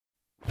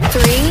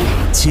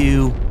3,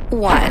 2,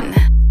 1.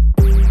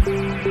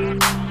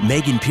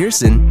 Megan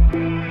Pearson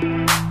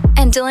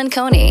And Dylan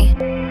Coney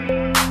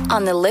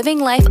on the Living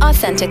Life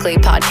Authentically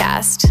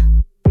podcast.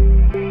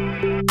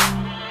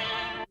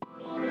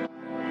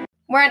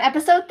 We're on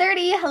episode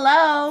 30.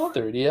 Hello.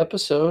 30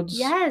 episodes.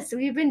 Yes,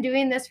 we've been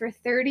doing this for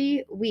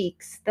 30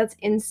 weeks. That's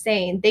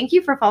insane. Thank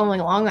you for following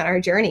along on our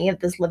journey of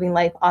this Living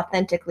Life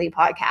Authentically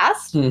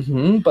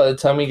podcast. By the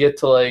time we get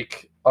to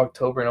like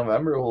October,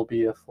 November, will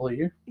be a full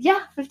year. Yeah,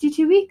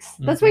 52 weeks.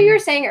 That's what you were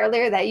saying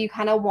earlier, that you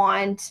kind of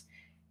want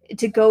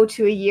to go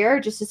to a year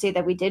just to say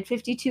that we did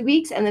 52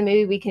 weeks, and then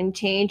maybe we can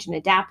change and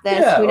adapt this.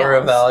 Yeah, Who knows? or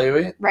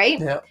evaluate. Right?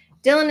 Yeah.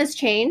 Dylan has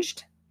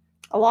changed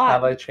a lot.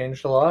 Have I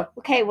changed a lot?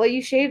 Okay, well,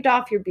 you shaved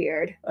off your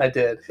beard, I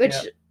did. which,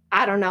 yeah.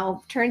 I don't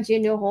know, turns you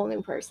into a whole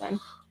new person.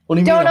 What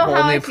do you Don't mean a know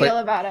whole how I new feel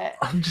about it.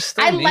 I'm just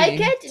still I me. like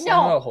it. So No,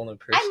 I'm not a whole new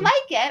person. I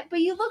like it, but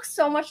you look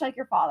so much like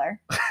your father.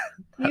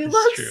 You That's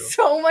look true.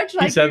 so much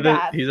like he's your had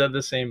dad. he's had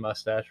the same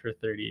mustache for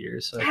 30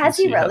 years. So I Has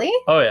can he see how- really?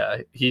 Oh yeah,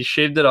 he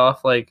shaved it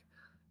off like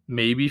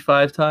maybe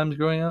 5 times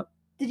growing up.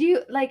 Did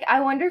you, like, I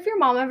wonder if your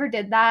mom ever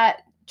did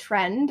that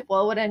trend.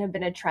 Well, it wouldn't have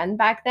been a trend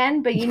back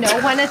then, but you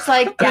know when it's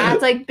like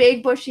dad's like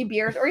big bushy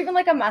beard or even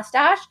like a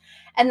mustache,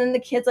 and then the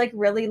kid's like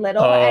really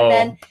little, and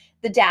then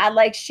the dad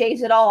like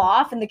shaves it all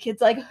off, and the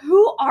kid's like,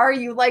 who are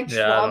you, like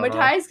Yeah, I don't know.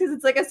 traumatized because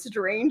it's like a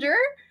stranger?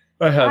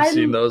 I have I-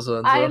 seen those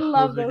ones. I though.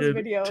 love are those good.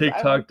 videos.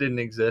 TikTok didn't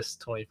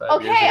exist 25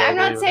 years ago. Okay, I'm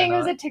not believe it or saying it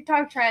was not. a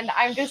TikTok trend.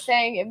 I'm just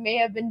saying it may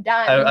have been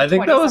done. I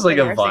think that was like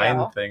a 20-something years Vine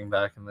ago. thing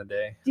back in the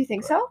day. Do you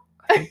think so?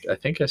 I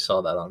think I saw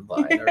that on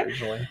Vine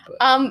originally.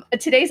 But.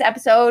 Today's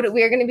episode,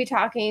 we are going to be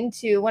talking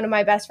to one of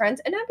my best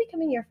friends and now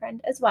becoming your friend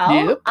as well.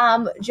 Yep.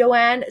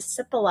 Joanne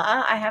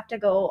Sipola. I have to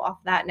go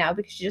off that now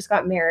because she just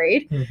got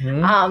married.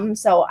 Mhm.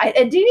 So I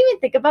didn't even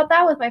think about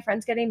that with my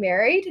friends getting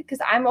married, because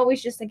I'm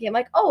always just thinking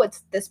like, oh,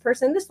 it's this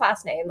person, this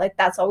last name. Like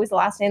that's always the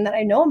last name that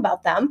I know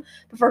about them.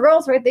 But for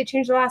girls, right, they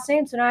change their last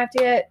name. So now I have to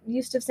get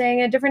used to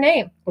saying a different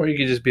name. Or you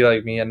could just be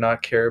like me and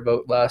not care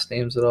about last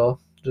names at all.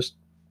 Just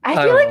I I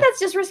feel don't like know. that's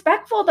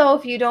disrespectful though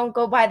if you don't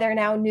go by their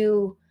now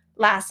new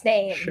last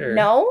name. Sure.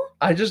 No?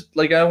 I just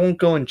like I won't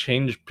go and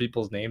change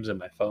people's names in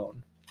my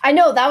phone. I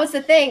know, that was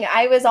the thing.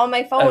 I was on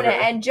my phone Ever.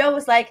 and Joe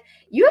was like,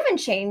 you haven't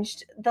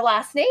changed the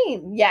last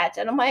name yet.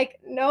 And I'm like,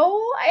 no,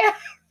 I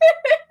haven't.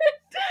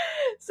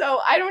 So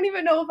I don't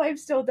even know if I've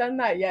still done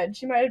that yet.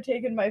 She might have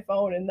taken my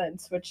phone and then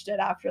switched it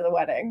after the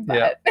wedding.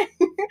 But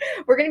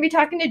we're going to be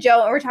talking to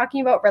Joe, and we're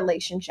talking about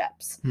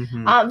relationships.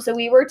 So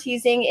we were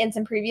teasing in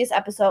some previous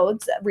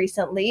episodes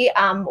recently,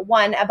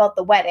 one about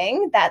the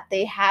wedding that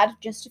they had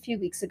just a few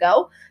weeks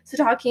ago. So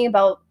talking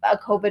about a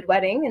COVID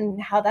wedding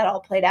and how that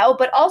all played out,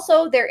 but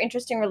also their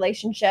interesting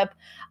relationship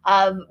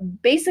of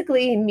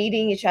basically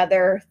meeting each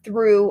other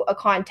through a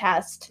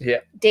contest, Yeah.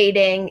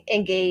 dating,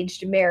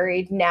 engaged,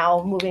 married,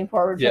 now moving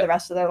forward for Yeah. the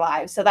rest of their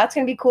lives. So that's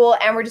going to be cool.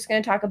 And we're just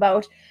going to talk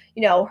about,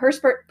 you know, her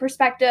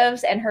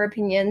perspectives and her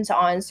opinions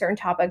on certain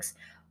topics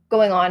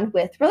going on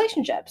with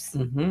relationships.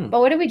 But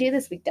what did we do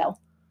this week, Del?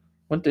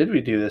 What did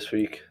we do this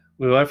week?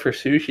 We went for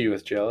sushi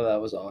with Joe.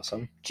 That was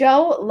awesome.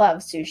 Joe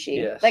loves sushi.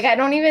 Yes. Like, I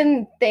don't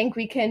even think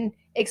we can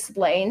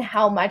explain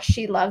how much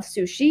she loves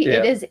sushi. Yeah.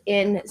 It is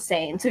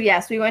insane. So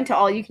yes, we went to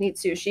all you can eat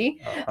sushi.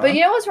 Uh-huh. But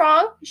you know what's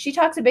wrong? She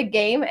talks a big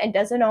game and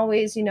doesn't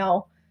always, you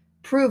know,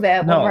 prove it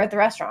when No. we're at the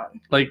restaurant.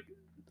 Like,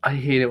 I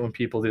hate it when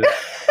people do that.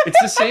 It's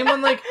the same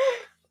when like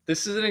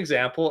this is an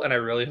example, and I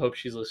really hope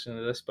she's listening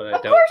to this, but I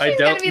Of don't. course I she's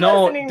gonna don't. be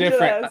No, listening to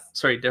different. this.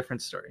 Sorry,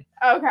 different story.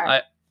 Okay.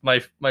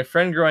 My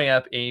friend growing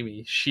up,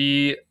 Amy,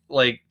 she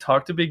like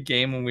talked a big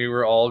game when we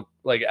were all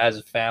like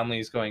as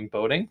families going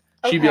boating.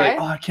 She'd be like, Okay.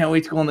 "Oh, I can't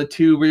wait to go on the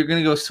tube. We're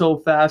gonna go so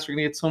fast. We're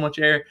gonna get so much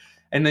air."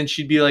 And then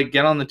she'd be like,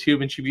 "Get on the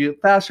tube," and she'd be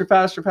like, faster,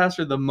 faster,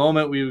 faster. The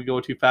moment we would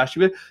go too fast, she'd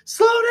be like,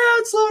 slow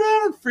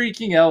down, and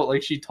freaking out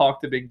like she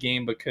talked a big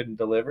game but couldn't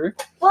deliver.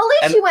 Well, at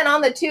least And- she went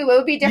on the tube. It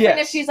would be different if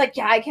Yes. she's like,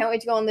 yeah, I can't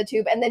wait to go on the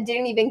tube, and then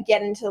didn't even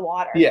get into the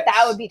water. Yes.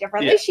 That would be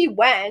different. At Yeah. least she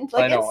went.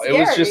 Like, I know. it's It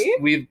was scary.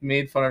 just we've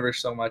made fun of her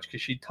so much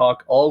because she'd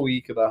talk all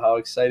week about how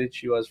excited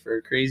she was for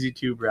a crazy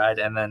tube ride,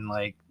 and then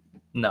like,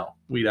 no,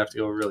 we'd have to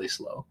go really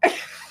slow.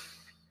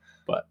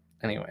 But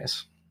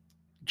anyways,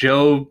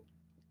 Joe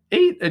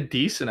ate a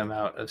decent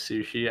amount of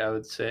sushi, I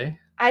would say.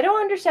 I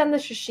don't understand the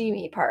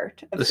sashimi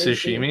part of The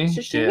sushi. sashimi?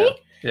 Sashimi?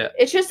 Yeah.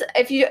 It's just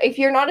if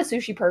you're not a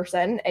sushi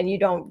person and you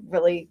don't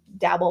really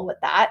dabble with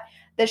that,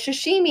 the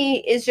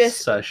sashimi is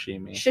just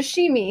Sashimi.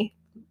 sashimi.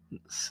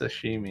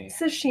 Sashimi.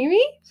 Sashimi?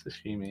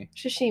 Sashimi.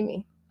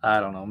 Sashimi. I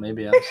don't know.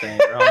 Maybe I'm saying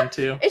it wrong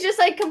too. It's just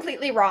like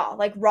completely raw,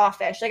 like raw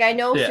fish. Like I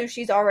know Yeah.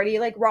 sushi's already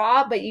like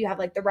raw, but you have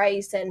like the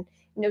rice and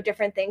you know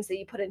different things that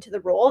you put into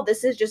the roll.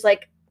 This is just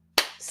like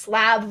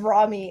slab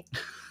raw meat.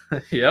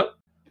 Yep.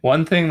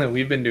 One thing that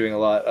we've been doing a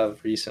lot of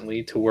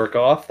recently to work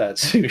off that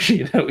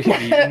sushi that we've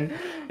eaten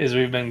is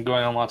we've been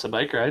going on lots of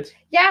bike rides.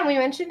 Yeah, and we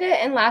mentioned it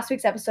in last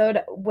week's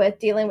episode with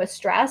dealing with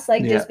stress,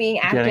 like Yeah, just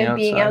being getting active,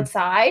 being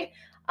outside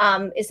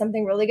is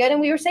something really good. And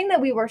we were saying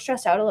that we were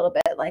stressed out a little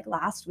bit like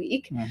last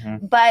week,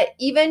 but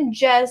even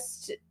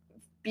just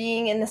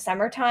being in the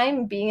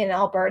summertime, being in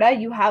Alberta,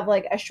 you have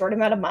like a short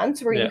amount of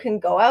months where Yeah. you can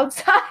go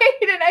outside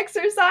and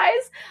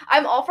exercise.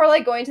 I'm all for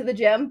like going to the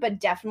gym, but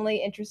definitely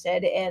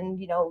interested in,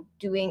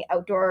 doing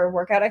outdoor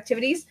workout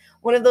activities.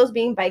 One of those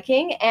being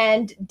biking.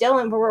 And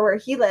Dylan, where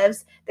he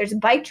lives, there's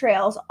bike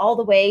trails all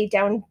the way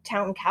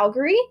downtown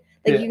Calgary.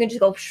 Like you can just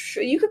go,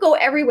 you could go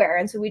everywhere.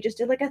 And so we just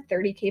did like a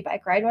 30K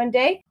bike ride one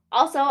day.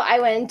 Also, I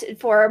went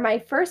for my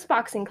first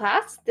boxing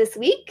class this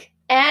week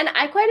and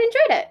I quite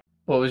enjoyed it.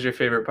 What was your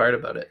favorite part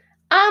about it?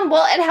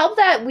 Well, it helped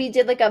that we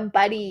did like a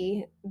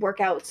buddy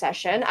workout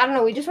session. I don't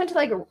know. We just went to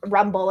like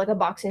Rumble, like a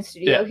boxing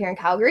studio here in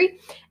Calgary,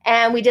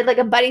 and we did like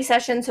a buddy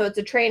session. So it's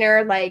a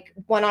trainer, like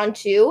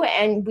 1-on-2,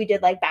 and we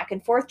did like back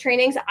and forth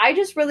trainings. I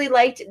just really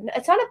liked,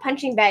 it's not a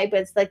punching bag,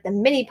 but it's like the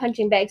mini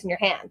punching bags in your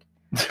hand.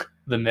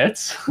 The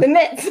mitts? The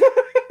mitts.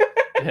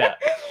 Yeah.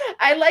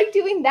 I like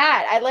doing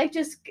that. I like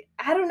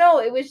I don't know.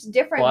 It was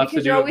different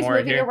because you're always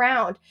moving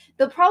around.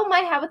 The problem I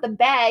have with the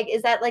bag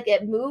is that like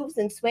it moves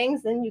and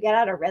swings, then you get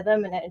out of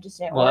rhythm and it just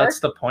didn't work. Well, that's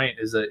the point,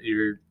 is that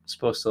you're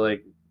supposed to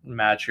like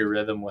match your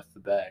rhythm with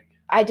the bag.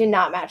 I did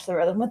not match the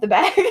rhythm with the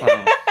bag.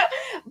 Oh.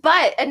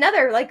 But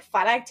another like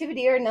fun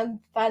activity or another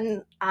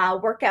fun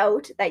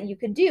workout that you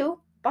could do,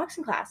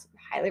 boxing class.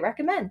 Highly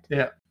recommend.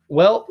 Yeah.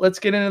 Well, let's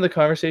get into the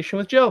conversation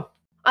with Joe.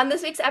 On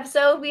this week's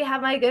episode, we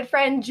have my good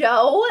friend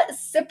Joe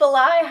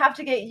Sipola. I have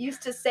to get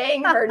used to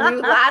saying her new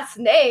last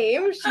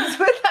name. She's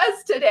with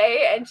us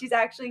today, and she's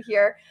actually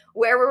here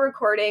where we're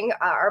recording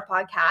our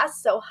podcast.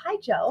 So, hi,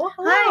 Joe.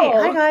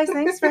 Hello. Hi, guys.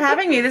 Thanks for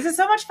having me. This is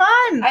so much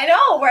fun. I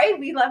know, right?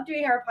 We love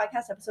doing our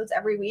podcast episodes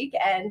every week,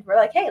 and we're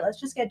like, hey, let's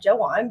just get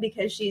Joe on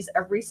because she's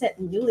a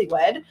recent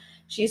newlywed.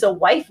 She's a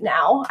wife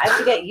now. I have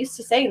to get used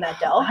to saying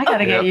that, Del. I got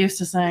to get used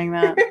to saying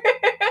that.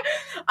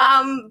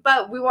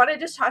 But we want to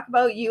just talk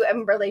about you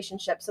and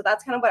relationships. So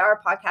that's kind of what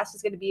our podcast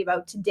is going to be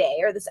about today,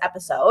 or this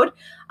episode.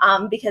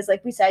 Because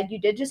like we said, you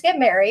did just get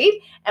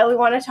married, and we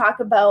want to talk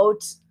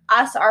about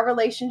us, our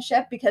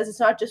relationship, because it's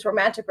not just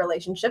romantic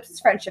relationships,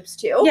 it's friendships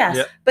too. Yes.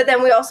 Yep. But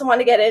then we also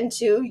want to get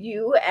into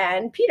you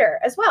and Peter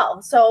as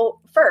well. So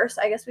first,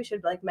 I guess we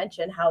should like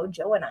mention how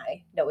Joe and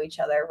I know each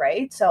other,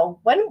 right? So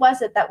when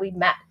was it that we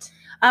met?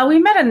 We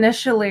met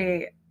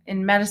initially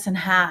in Medicine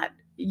Hat.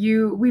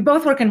 We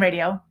both work in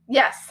radio.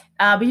 Yes.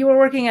 But you were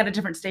working at a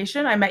different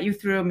station. I met you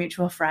through a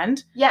mutual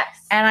friend. Yes.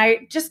 And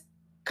I just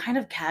kind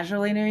of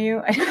casually knew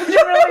you. I didn't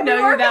really know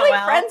you that really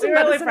well. Friends we in were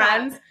really Medicine Hat.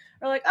 friends.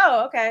 We're like,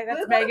 oh, okay,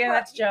 that's Megan,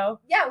 that's Joe.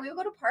 Yeah, we would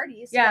go to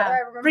parties Yeah, together. I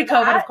remember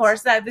pre-COVID, that. of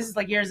course. This is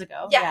like years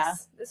ago.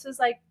 Yes. Yeah. This was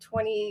like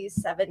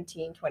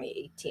 2017,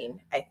 2018,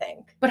 I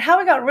think. But how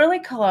we got really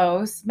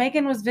close,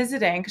 Megan was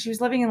visiting because she was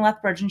living in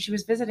Lethbridge and she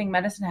was visiting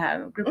Medicine Hat.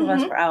 A group of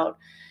us were out.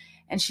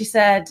 And she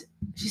said,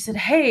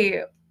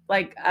 hey,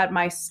 like at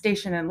my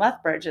station in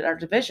Lethbridge at our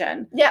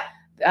division,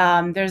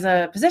 there's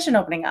a position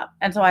opening up.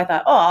 And so I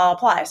thought, I'll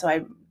apply. So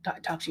I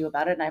talked to you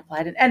about it and I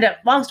applied and ended up,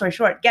 long story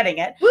short, getting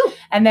it. Woo.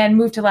 And then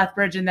moved to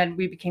Lethbridge and then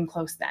we became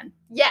close then.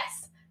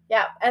 Yes.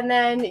 Yeah. And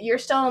then you're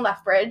still in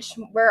Lethbridge,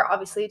 where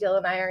obviously Dylan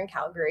and I are in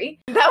Calgary.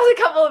 That was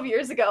a couple of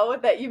years ago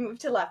that you moved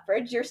to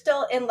Lethbridge. You're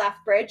still in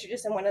Lethbridge. You're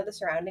just in one of the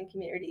surrounding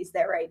communities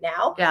there right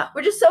now. Yeah.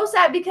 Which is so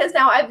sad because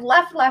now I've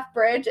left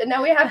Lethbridge and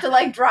now we have to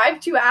like drive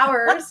 2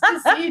 hours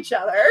to see each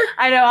other.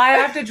 I know. I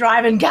have to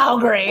drive in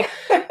Calgary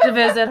to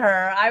visit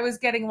her. I was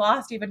getting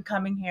lost even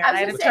coming here. And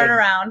I had to turn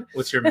around.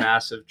 What's your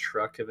massive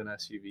truck of an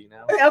SUV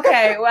now?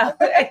 Okay. Well,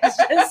 it's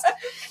just,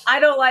 I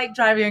don't like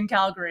driving in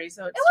Calgary.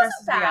 So it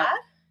stresses me out.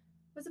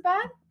 Was it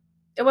bad?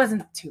 It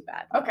wasn't too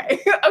bad. Okay.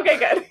 Okay,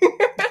 good.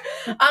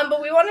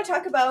 But we want to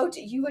talk about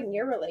you and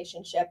your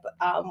relationship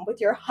with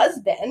your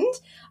husband,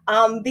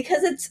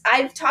 because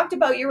I've talked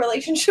about your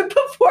relationship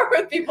before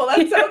with people.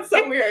 That sounds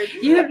so weird.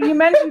 You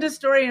mentioned a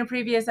story in a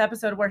previous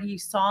episode where he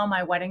saw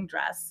my wedding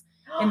dress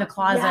in the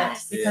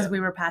closet because we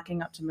were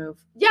packing up to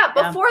move. Yeah,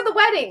 before the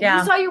wedding.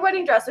 Yeah. He saw your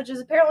wedding dress, which is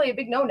apparently a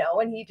big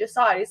no-no, and he just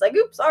saw it. He's like,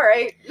 oops, all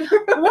right.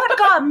 What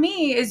got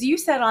me is you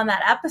said on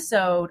that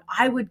episode,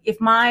 I would, if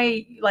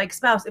my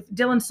spouse, if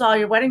Dylan saw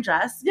your wedding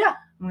dress,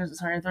 I'm going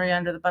to throw you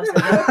under the bus.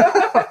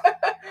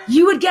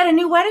 You would get a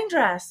new wedding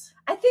dress.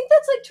 I think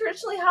that's like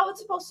traditionally how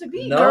it's supposed to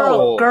be.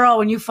 No. Girl,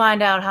 when you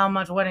find out how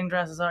much wedding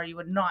dresses are, you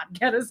would not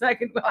get a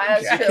second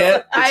wedding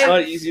dress. It's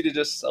not easy to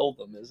just sell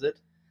them, is it?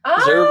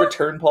 Is there a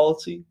return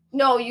policy?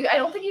 No, I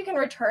don't think you can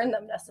return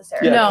them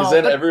necessarily. Yeah, No, because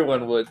then but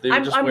everyone would. They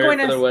would just wear it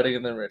for their wedding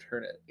and then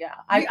return it. Yeah,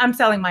 I'm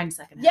selling mine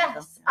second.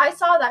 Yes, I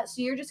saw that.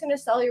 So you're just going to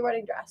sell your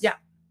wedding dress? Yeah.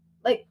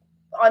 Like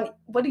on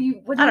what do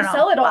you I don't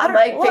sell it on?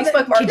 Like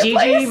Facebook Marketplace?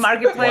 Kijiji,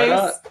 Marketplace. Why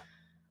not?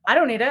 I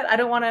don't need it. I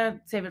don't want to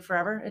save it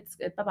forever. It's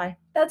bye-bye.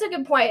 That's a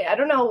good point. I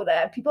don't know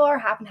that people are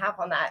half and half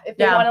on that. If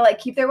they Yeah. want to like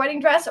keep their wedding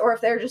dress or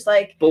if they're just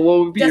like. But what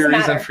would be your Doesn't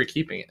reason matter. for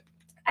keeping it?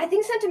 I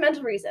think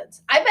sentimental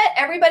reasons. I bet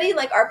everybody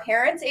like our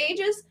parents'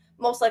 ages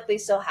most likely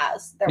still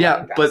has their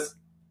wedding dress.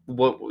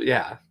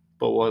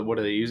 But what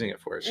are they using it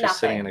for? It's just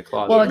sitting in a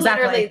closet. Well,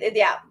 exactly. Literally,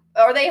 yeah.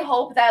 Or they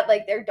hope that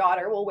like their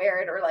daughter will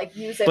wear it or like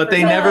use it. But for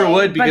they something. never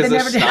would But because they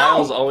the never do.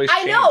 styles always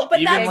I change. know,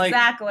 but even that's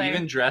exactly.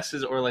 even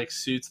dresses or like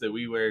suits that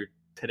we wear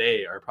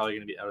today are probably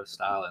going to be out of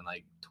style in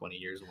like 20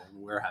 years when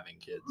we're having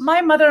kids. My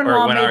or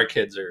mother-in-law when made, our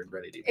kids are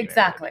ready to be married.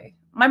 exactly.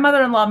 My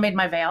mother-in-law made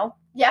my veil,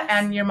 Yes.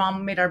 and your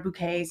mom made our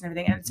bouquets and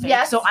everything, and it's fake.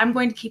 Yes. So I'm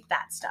going to keep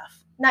that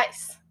stuff.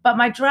 Nice. But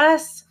my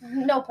dress,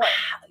 No point.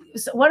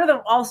 so one of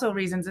the also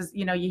reasons is,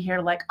 you know, you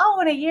hear like, oh,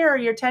 in a year or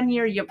your 10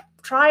 year, you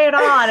try it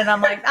on. And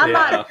I'm like, I'm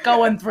Yeah. not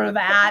going through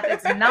that.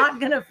 It's not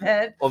going to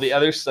fit. Well, the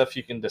other stuff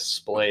you can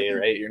display,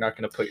 right? You're not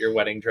going to put your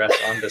wedding dress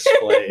on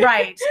display.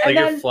 Right. Like And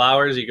your then,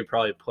 flowers, you could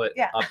probably put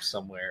Yeah. up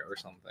somewhere or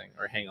something,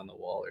 or hang on the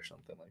wall or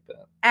something like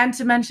that. and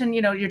to mention,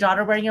 you know, your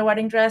daughter wearing your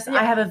wedding dress, Yeah.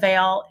 I have a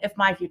veil. If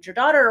my future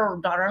daughter or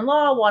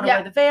daughter-in-law want to Yeah.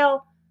 wear the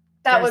veil,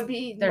 That There's- would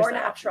be there's more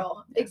that option.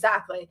 natural.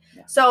 Exactly.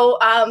 Yeah. So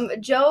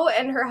Joe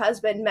and her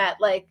husband met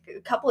like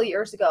a couple of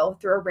years ago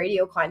through a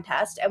radio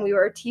contest, and we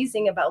were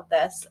teasing about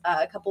this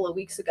a couple of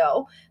weeks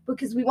ago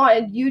because we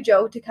wanted you,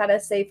 Joe, to kind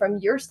of say from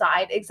your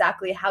side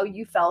exactly how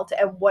you felt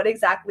and what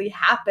exactly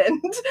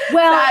happened.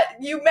 well, That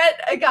you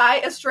met a guy,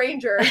 a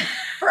stranger,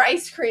 for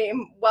ice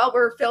cream while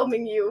we're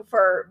filming you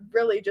for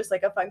really just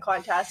like a fun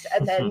contest,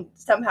 and then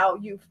somehow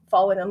you've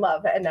fallen in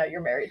love and now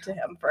you're married to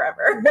him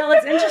forever. well,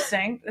 it's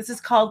interesting. This is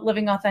called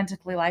Living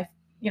Authentically Life,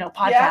 you know,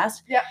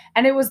 podcast. Yeah.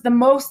 And it was the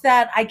most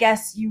that I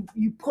guess you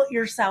put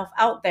yourself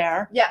out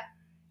there. Yeah.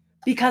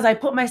 Because I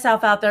put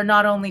myself out there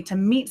not only to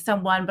meet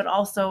someone, but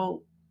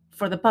also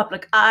for the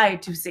public eye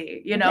to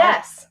see, you know?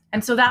 Yes.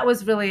 And so that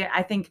was really,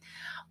 I think,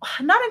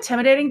 not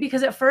intimidating,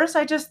 because at first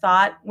I just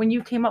thought, when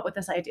you came up with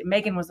this idea,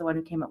 Megan was the one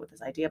who came up with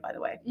this idea, by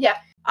the way. Yeah.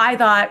 I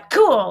thought,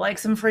 cool, like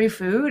some free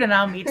food and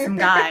I'll meet some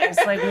guys,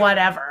 like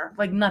whatever,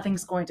 like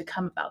nothing's going to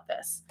come about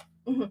this.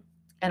 Mhm.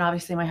 And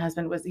obviously my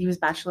husband he was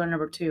bachelor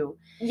number 2.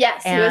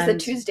 Yes, he was the And-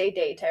 Tuesday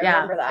date. I Yeah,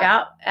 remember that.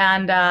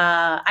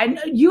 yeah. And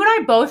you and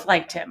I both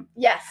liked him.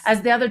 Yes.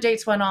 As the other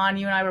dates went on,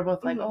 you and I were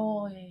both like, Mhm.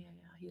 oh,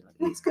 yeah,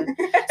 he's good.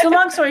 So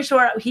long story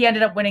short, he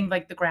ended up winning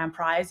like the grand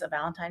prize of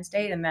Valentine's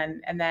Day. And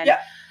then Yeah.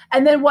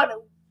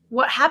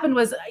 what happened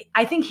was,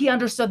 I think he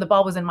understood the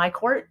ball was in my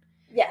court,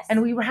 Yes.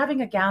 and we were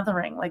having a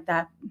gathering like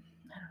that,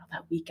 I don't know,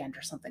 that weekend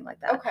or something like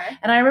that. Okay.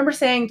 And I remember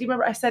saying, do you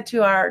remember I said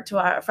to our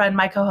friend,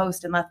 my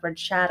co-host in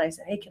Lethbridge Chad, I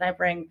said, hey, can I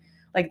bring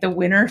like the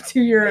winner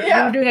to your,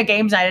 Yeah. we were doing a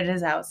games night at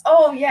his house.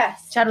 Oh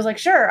yes. Chad was like,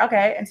 sure,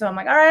 okay. And so I'm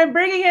like, all right, I'm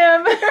bringing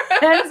him.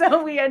 And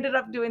so we ended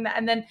up doing that.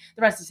 And then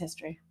the rest is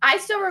history. I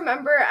still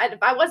remember.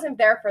 I wasn't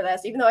there for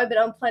this, even though I've been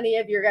on plenty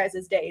of your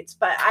guys' dates.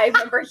 But I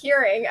remember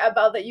hearing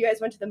about that you guys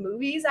went to the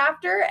movies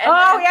after. And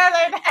then-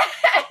 yeah.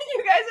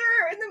 you guys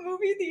are in the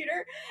movie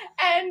theater,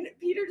 and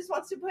Peter just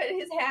wants to put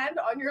his hand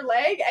on your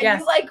leg, and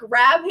Yes. you like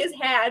grab his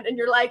hand, and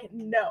you're like,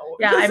 no.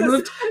 Yeah, I this is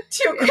moved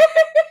too.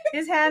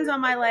 his hands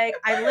on my leg.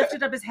 I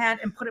lifted up his hand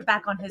and put it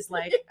back on his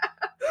leg.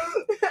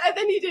 And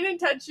then he didn't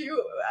touch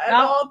you at No,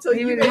 all till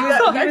he you was, made he, that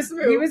was, he, next was,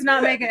 move. he was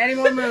not making any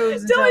more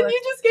moves. until Dylan, the-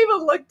 you just gave a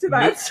look to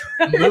that.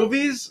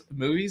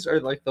 Movies are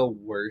like the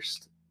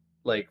worst,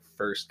 like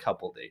first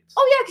couple dates.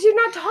 Oh yeah, because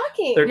you're not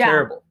talking. They're Yeah.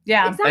 terrible.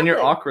 yeah. Exactly. And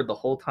you're awkward the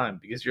whole time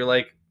because you're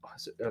like,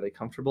 are they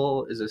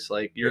comfortable? Is this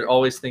like, you're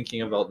always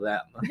thinking about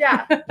them.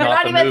 Yeah, you're not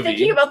not the even movie.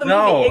 thinking about the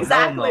No, movie. hell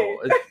Exactly. no.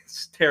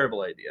 It's a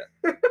terrible idea.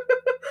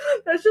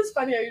 That's just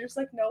funny. You're just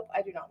like, nope,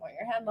 I do not want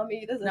your hand,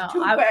 mommy. This is No,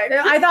 too I, quick.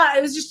 I thought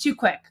it was just too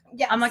quick.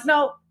 Yes. I'm like,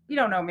 no, you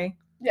don't know me.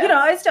 Yes.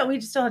 You know,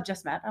 we still had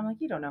just met. I'm like,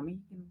 you don't know me. You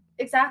can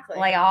exactly.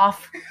 lay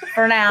off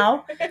for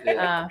now.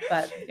 Yeah.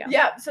 But yeah.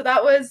 Yeah, so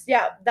that was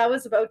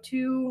about a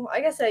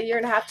year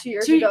and a half, 2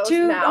 years ago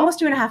now. Almost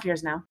 2.5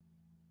 years now.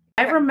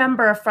 I Okay.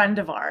 remember a friend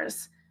of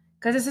ours,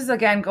 because this is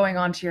again going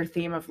on to your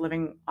theme of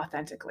living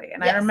authentically.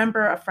 And I Yes.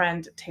 remember a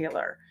friend,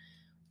 Taylor,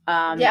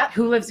 Yeah.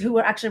 who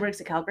actually works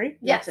at Calgary.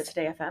 He Yes. works at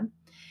Today FM.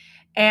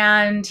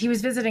 And he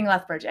was visiting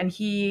Lethbridge, and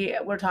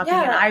we're talking,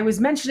 and Yeah. I was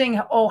mentioning,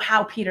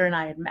 how Peter and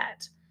I had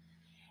met.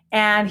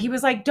 And he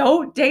was like,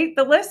 don't date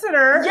the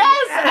listener.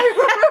 Yes, I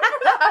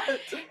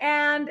remember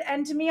that.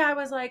 And to me, I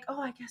was like,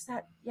 oh, I guess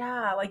that,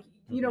 yeah, like,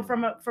 you know,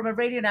 from a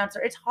radio announcer,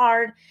 it's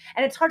hard,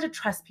 and it's hard to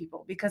trust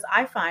people, because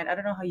I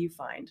don't know how you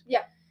find,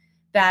 Yeah.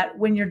 that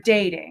when you're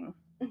dating,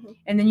 Mhm.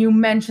 and then you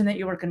mention that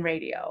you work in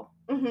radio,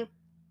 Mhm.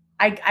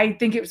 I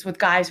think it was with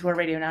guys who are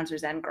radio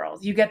announcers and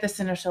girls, you get this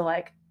initial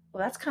like,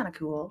 well, that's kind of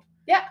cool,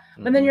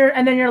 but then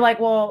you're like,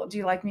 well, do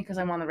you like me because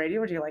I'm on the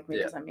radio, or do you like me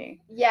Yeah. because I'm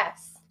me?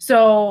 Yes.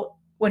 So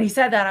when he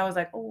said that, I was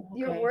like, oh, okay.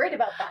 You're worried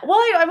about that. Well,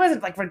 I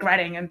wasn't like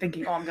regretting and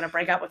thinking, oh, I'm going to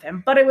break up with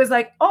him. But it was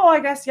like, oh, I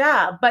guess,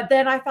 yeah. But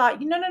then I thought,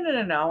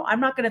 no.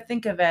 I'm not going to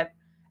think of it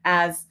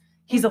as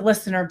he's a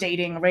listener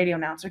dating a radio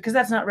announcer, because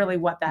that's not really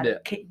what that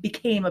Yeah.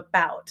 became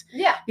about.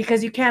 Yeah.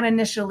 Because you can't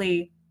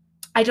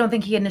I don't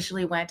think he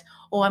initially went,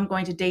 oh, I'm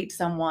going to date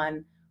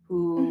someone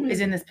who Mhm. is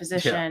in this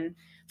position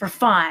for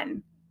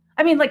fun.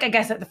 I mean, like, I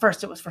guess at the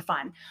first it was for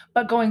fun.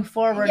 But going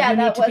forward, Yeah, you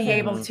need that to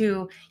be wasn't-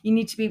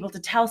 able to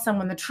tell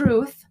someone the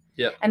truth.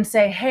 Yep. And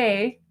say,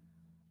 hey,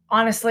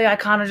 honestly, I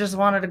kind of just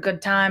wanted a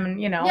good time,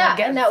 and Yeah,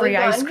 get and that free we've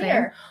ice gone cream.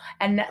 here.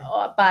 And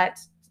but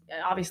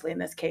obviously in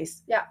this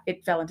case, Yeah.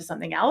 it fell into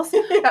something else.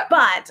 Yeah.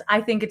 But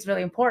I think it's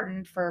really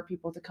important for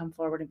people to come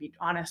forward and be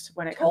honest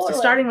when it comes to Totally.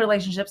 starting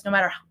relationships, no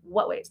matter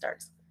what way it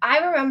starts. I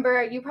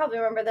remember, you probably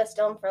remember this,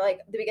 Dylan, for like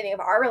the beginning of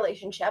our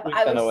relationship. We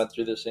I kind of was went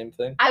through the same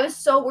thing. I was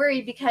so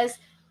worried because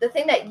the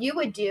thing that you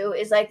would do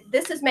is like,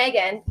 this is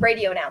Megan,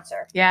 radio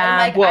announcer. Yeah. I'm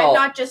like, Well- I'm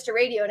not just a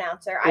radio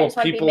announcer. I Well, just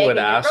want to be people Megan, would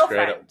your ask right.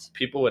 girlfriend.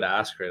 People would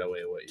ask right away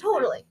what you do.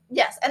 Totally.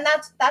 Yes. And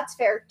that's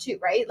fair too,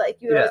 right? Like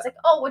you were always like,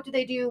 oh, what do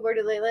they do? Where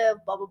do they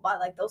live? Blah, blah, blah.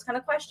 Like those kind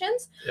of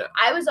questions. Yeah.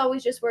 I was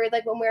always just worried,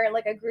 like when we're in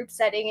like a group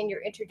setting and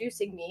you're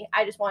introducing me,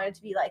 I just wanted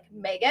to be like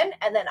Megan.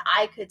 And then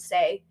I could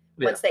say,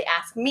 once they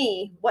ask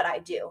me what I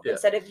do,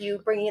 instead of you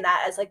bringing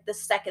that as like the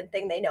second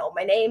thing they know,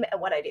 my name and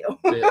what I do.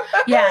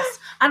 Yes.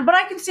 But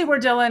I can see where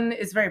Dylan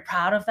is very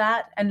proud of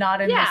that and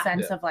not in the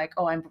sense of like,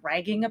 oh, I'm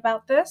bragging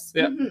about this.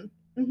 Yeah.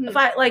 Mm-hmm. Mm-hmm. If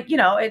I like,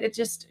 it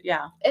just,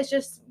 It's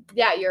just,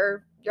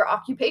 your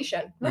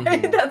occupation,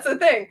 right? Mhm. That's the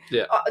thing.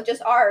 Yeah.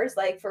 Just ours,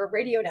 like for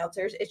radio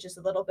announcers, it's just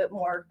a little bit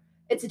more,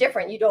 it's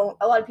different.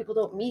 A lot of people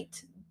don't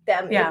meet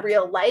them in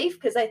real life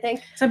because I think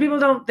some people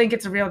don't think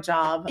it's a real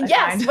job.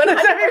 Yes, 100%.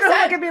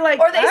 It could be like,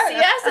 or they see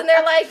us and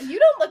they're like, you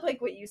don't look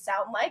like what you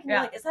sound like. And Yeah.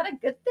 you're like, is that a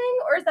good thing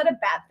or is that a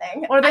bad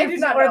thing? or I do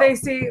not know. they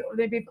see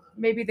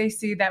maybe they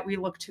see that we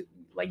look too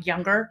like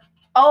younger.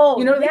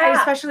 Oh,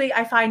 especially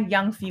I find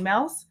young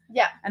females.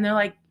 Yeah. And they're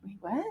like, wait,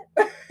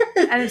 what?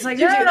 And it's like,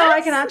 Do you do no, I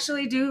this? can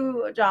actually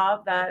do a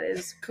job that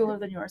is cooler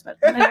than yours. But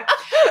Yeah,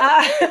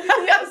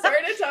 sorry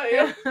to tell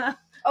you.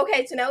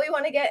 Okay, so now we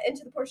want to get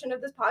into the portion of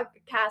this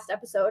podcast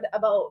episode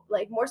about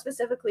like more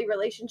specifically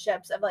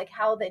relationships of like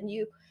how then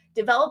you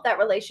develop that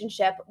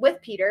relationship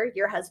with Peter,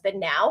 your husband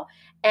now,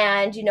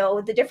 and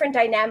the different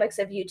dynamics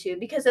of you two,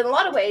 because in a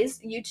lot of ways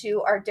you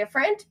two are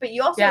different, but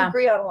you also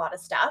agree on a lot of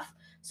stuff.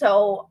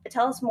 So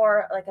tell us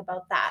more like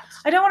about that.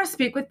 I don't want to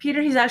speak with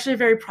Peter. He's actually a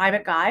very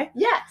private guy.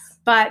 Yes.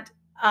 But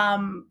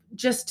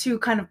just to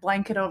kind of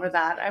blanket over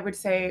that, I would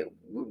say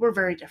we're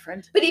very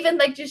different. But even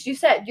like just you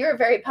said, you're a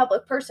very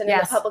public person in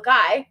the public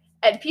eye,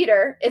 and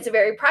Peter is a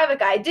very private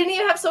guy. Didn't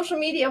even have social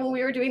media when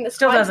we were doing this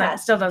podcast.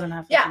 Still doesn't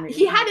have social media.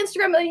 He had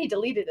Instagram and then he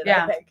deleted it,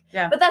 I think.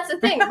 Yeah. But that's the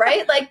thing,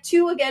 right? Like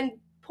two, again,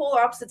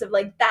 polar opposites of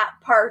like that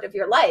part of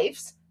your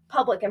lives,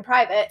 public and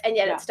private, and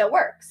yet it still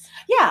works.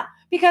 Yeah,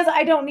 because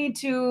I don't need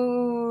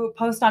to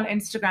post on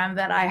Instagram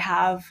that I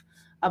have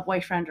a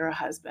boyfriend or a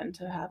husband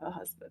to have a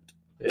husband.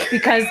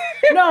 Because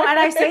and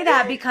I say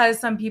that because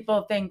some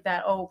people think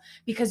that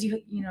because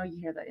you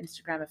hear the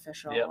Instagram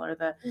official or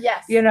the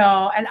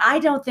and I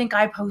don't think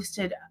I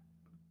posted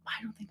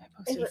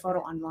a photo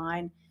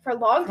online for a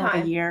long for like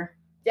time. a year.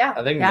 Yeah.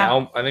 I think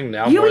now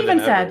you more even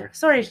than said, ever.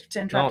 sorry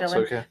to interrupt, No,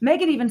 Dylan. it's okay.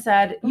 Megan even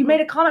said, you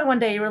made a comment one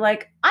day, you were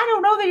like, I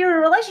don't know that you're in a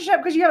relationship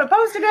because you haven't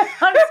posted it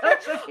on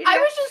social media. I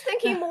was just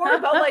thinking more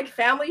about like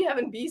family you have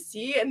in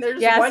BC, and they're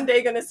just one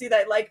day going to see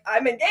that like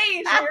I'm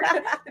engaged, and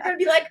they're going to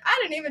be like, I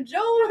didn't even Joe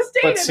was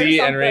dating. But see,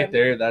 and right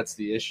there, that's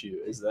the issue,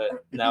 is that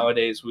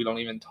nowadays we don't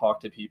even talk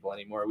to people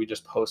anymore. We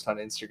just post on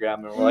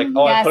Instagram, and we're like,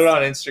 I put it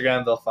on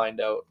Instagram, they'll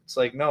find out. It's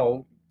like,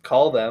 no.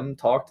 Call them,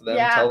 talk to them,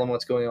 tell them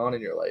what's going on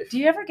in your life. Do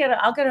you ever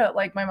I'll get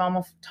like my mom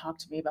will talk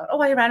to me about,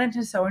 I ran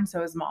into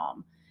so-and-so's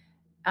mom.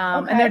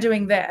 And they're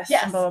doing this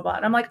and blah, blah, blah.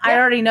 And I'm like, I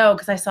already know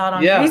because I saw it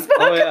on Facebook.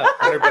 Oh, yeah,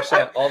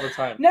 100%, all the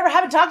time.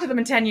 Haven't talked to them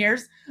in 10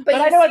 years, but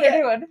I know what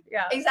they're doing.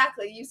 Yeah.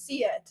 Exactly. You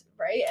see it,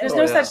 right? There's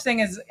no such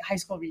thing as high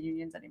school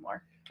reunions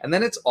anymore. And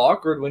then it's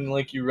awkward when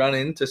like you run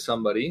into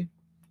somebody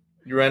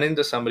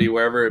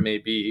wherever it may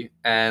be,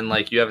 and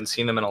like you haven't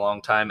seen them in a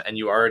long time and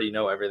you already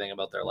know everything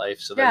about their life,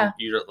 so then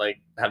you like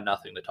have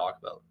nothing to talk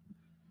about.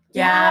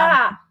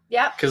 Yeah.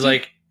 Because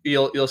like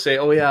you'll say,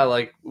 oh yeah,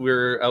 like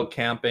we're out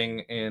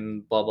camping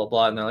in blah blah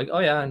blah, and they're like, oh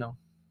yeah, I know.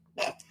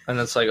 And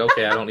it's like,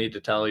 okay, I don't need to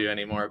tell you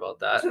any more about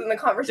that. So then the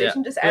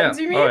conversation just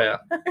ends, you mean? Oh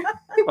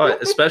yeah.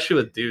 Especially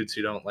with dudes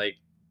who don't like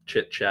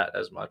chit chat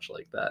as much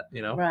like that,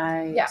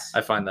 Right. Yeah.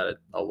 I find that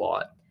a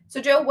lot. So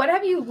Joe, what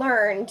have you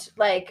learned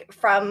like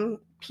from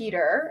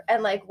Peter,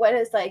 and like what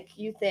is like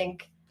you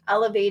think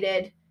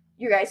elevated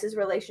your guys'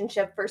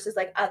 relationship versus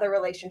like other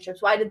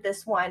relationships? Why did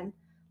this one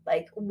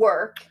like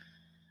work,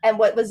 and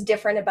what was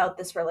different about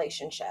this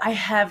relationship? I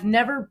have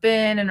never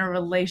been in a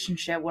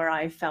relationship where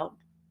I felt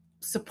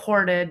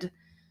supported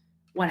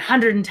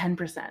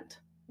 110%.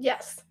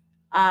 Yes.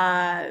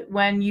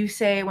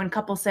 When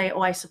couples say,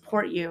 I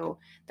support you,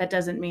 that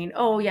doesn't mean,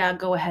 yeah,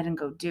 go ahead and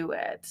go do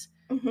it.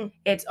 Mm-hmm.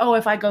 It's,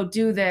 if I go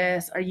do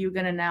this, are you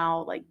going to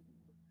now like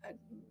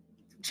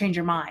change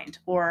your mind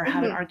or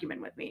have an argument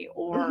with me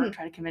or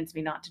try to convince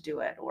me not to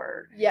do it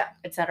or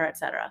et cetera, et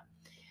cetera.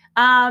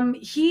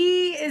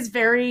 He is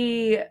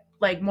very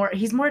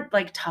he's more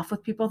like tough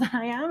with people than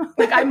I am.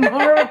 Like I'm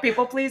more of a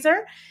people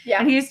pleaser. Yeah.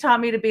 And he's taught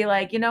me to be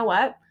like, you know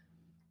what?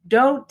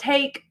 Don't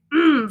take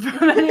from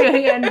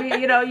anybody, and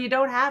you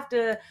don't have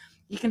to,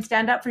 you can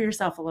stand up for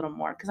yourself a little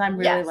more. Cause I'm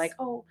really like,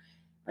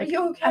 are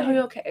you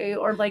okay?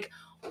 Or like,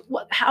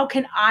 how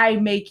can I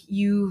make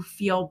you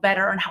feel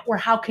better, and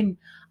how can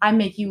I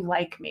make you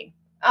like me?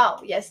 Oh,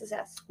 yes.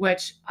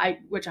 Which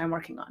I'm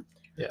working on.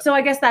 Yeah. So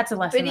I guess that's a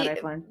lesson that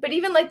I've learned. But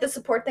even like the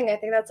support thing, I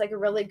think that's like a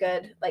really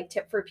good like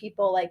tip for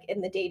people like in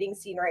the dating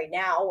scene right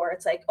now, where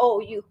it's like,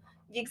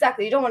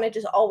 exactly. You don't want to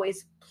just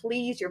always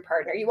please your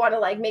partner. You want to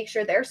like make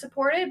sure they're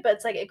supported, but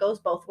it's like it goes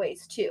both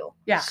ways too.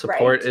 Yeah.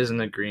 Support right.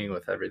 isn't agreeing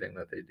with everything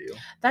that they do.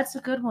 That's a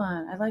good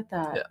one. I like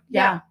that. Yeah.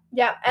 Yeah.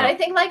 Yeah, and Yeah. I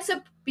think like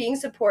being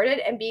supported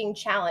and being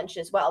challenged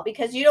as well,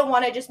 because you don't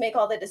want to just make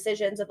all the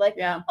decisions of like,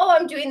 Yeah. oh,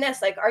 I'm doing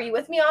this. Like, are you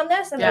with me on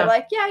this? And Yeah. they're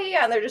like,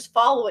 yeah, and they're just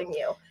following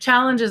you.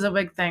 Challenge is a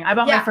big thing. I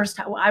bought Yeah. my first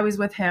house. I was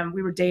with him.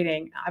 We were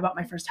dating. I bought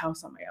my first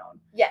house on my own.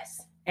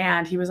 Yes.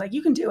 And he was like,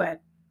 you can do it.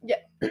 Yeah.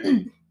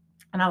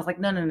 And I was like,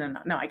 no,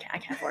 I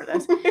can't afford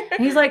this. And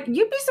he's like,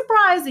 you'd be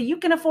surprised that you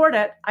can afford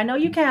it. I know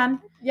you can.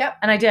 Yep.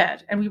 And I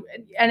did.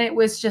 And it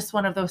was just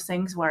one of those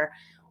things where,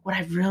 would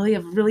I really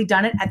have really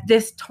done it at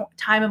this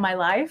time in my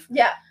life?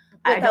 Yeah.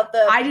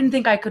 I didn't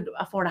think I could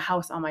afford a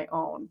house on my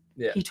own.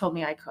 Yeah. He told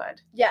me I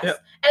could. Yes. Yep.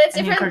 And it's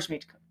And he different. encouraged me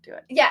to do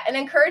it. Yeah, and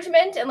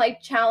encouragement and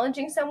like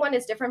challenging someone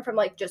is different from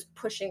like just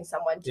pushing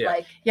someone to Yeah.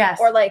 like Yes.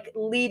 or like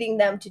leading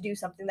them to do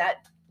something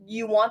that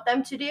you want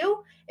them to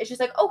do. It's just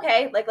like,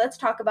 okay, like let's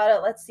talk about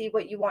it. Let's see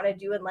what you want to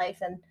do in life,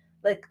 and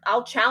like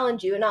I'll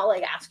challenge you and I'll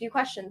like ask you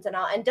questions, and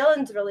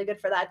Dylan's really good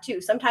for that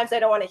too. Sometimes I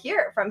don't want to hear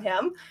it from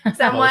him.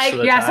 So I'm Most like, of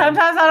the Yeah, time.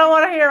 sometimes I don't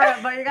want to hear it,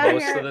 but you gotta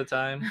Most hear of it. the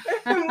time.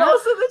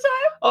 most of the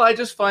time. Oh, I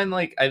just find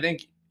like I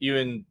think you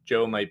and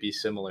Joe might be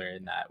similar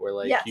in that where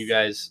like Yes. you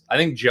guys I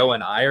think Joe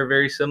and I are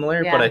very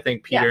similar, Yeah. but I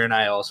think Peter Yeah. and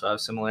I also have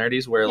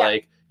similarities where Yeah.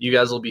 like you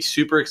guys will be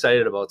super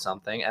excited about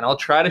something and I'll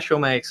try to show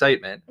my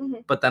excitement,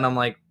 Mhm. but then I'm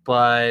like,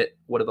 but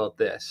what about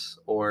this?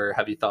 Or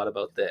have you thought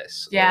about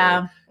this?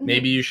 Yeah. Or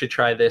maybe you should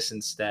try this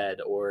instead.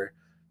 Or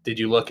did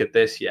you look at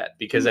this yet?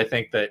 Because I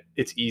think that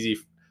it's easy.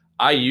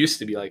 I used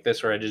to be like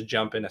this where I just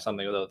jump into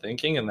something without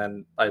thinking, and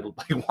then I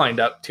like wind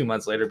up 2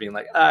 months later being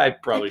like, I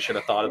probably should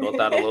have thought about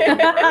that a little bit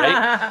more,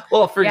 right?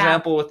 Well, for Yeah.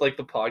 example, with like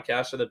the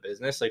podcast or the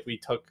business, like we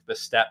took the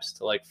steps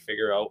to like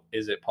figure out,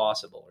 is it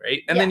possible,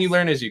 right? And then you Yes.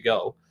 learn as you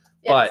go.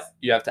 Yes. But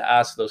you have to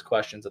ask those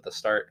questions at the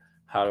start.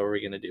 How are we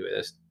going to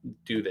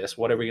do this?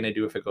 What are we going to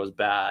do if it goes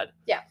bad?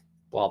 Yeah.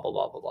 Blah, blah,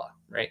 blah, blah, blah,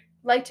 right?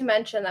 like to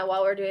mention that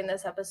while we're doing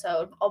this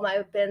episode, all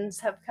my bins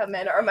have come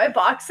in, or my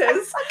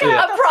boxes.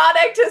 Yeah. A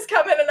product has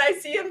come in, and I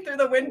see him through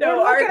the window.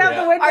 We're looking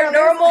out the window. Our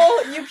normal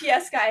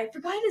UPS guy, I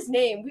forgot his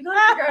name. We gotta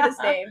figure out his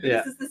name. Yeah.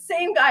 Because it's the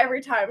same guy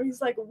every time.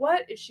 He's like,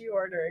 what is she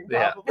ordering?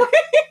 Yeah. Probably.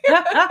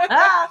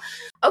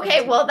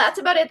 Okay, well, that's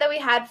about it that we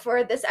had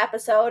for this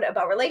episode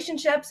about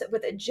relationships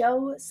with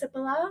Joe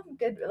Cipolla,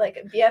 good like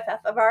BFF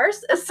of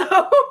ours.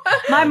 So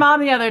My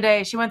mom the other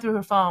day, she went through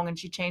her phone and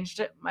she changed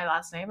it, my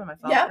last name on my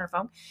phone, Yeah. on her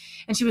phone,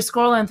 and she was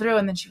scrolling through,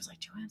 and then she was like,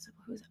 Joanne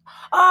Cipolla, who's that?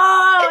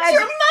 Oh, it's and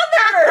your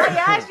mother.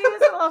 yeah, she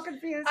was a little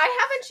confused. I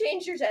haven't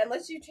changed yours yet,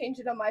 unless you change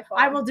it on my phone.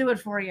 I will do it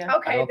for you.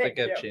 Okay, I don't thank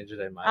think you. I've changed it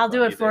in my I'll do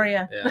phone it for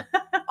either. you. Yeah.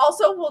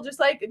 Also, we'll just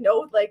like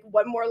note like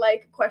one more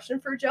like question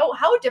for Joe: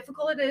 how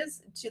difficult it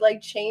is to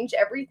like change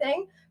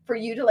everything for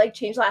you to like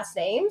change last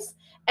names,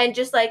 and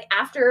just like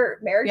after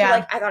marriage, Yeah. you're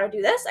like, I gotta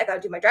do this, I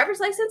gotta do my driver's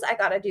license, I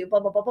gotta do blah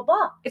blah blah blah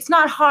blah. It's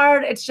not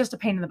hard. It's just a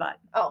pain in the butt.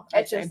 Oh,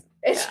 I'd it's say. just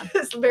it's Yeah.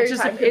 just very It's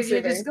just, time it's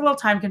consuming. just a little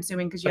time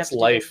consuming because you That's have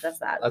to life. do this, that's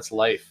that. That's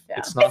life. Yeah.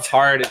 It's not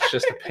hard. It's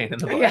just a pain in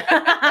the butt.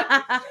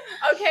 Yeah.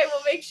 Okay,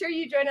 well, make sure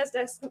you join us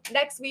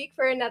next week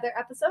for another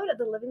episode of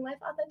the Living Life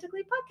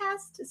Authentically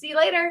podcast. See you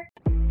later.